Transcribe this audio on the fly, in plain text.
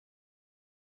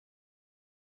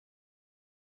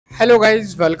Hello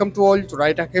guys, welcome to all.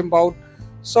 Today talking about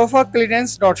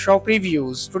Sofaclearance.shop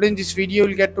reviews. Today in this video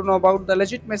you'll get to know about the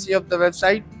legitimacy of the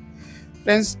website.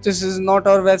 Friends, this is not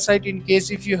our website. In case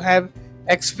if you have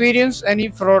experienced any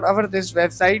fraud over this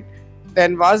website,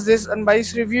 then watch this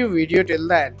unbiased review video till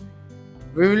then.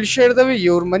 We will share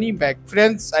your money back.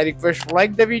 Friends, I request to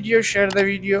like the video, share the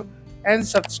video and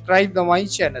subscribe to my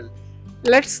channel.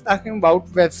 Let's talking about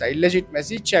website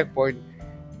legitimacy checkpoint.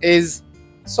 Is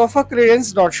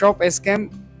Sofaclearance.shop a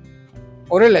scam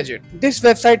or a legit? This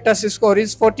website test score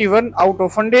is 41 out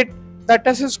of 100. The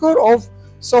test score of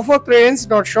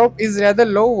Sofaclearance.shop is rather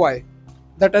low. Why?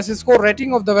 The test score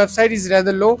rating of the website is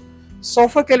rather low.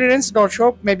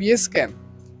 Sofaclearance.shop may be a scam.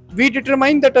 We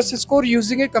determine the test score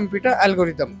using a computer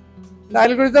algorithm. The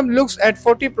algorithm looks at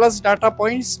 40 plus data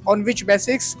points on which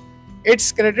basis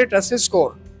it's created test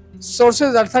score.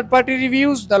 Sources are third-party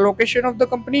reviews, the location of the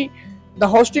company, the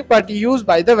hosting party used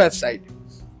by the website,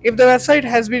 if the website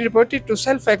has been reported to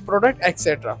sell fake product,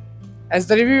 etc. As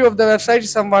the review of the website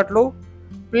is somewhat low,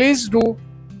 please do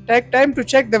take time to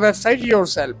check the website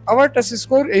yourself. Our test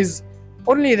score is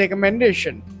only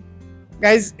recommendation.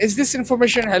 Guys, is this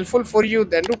information helpful for you?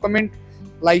 Then do comment,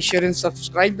 like, share and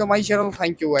subscribe to my channel.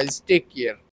 Thank you guys. Take care.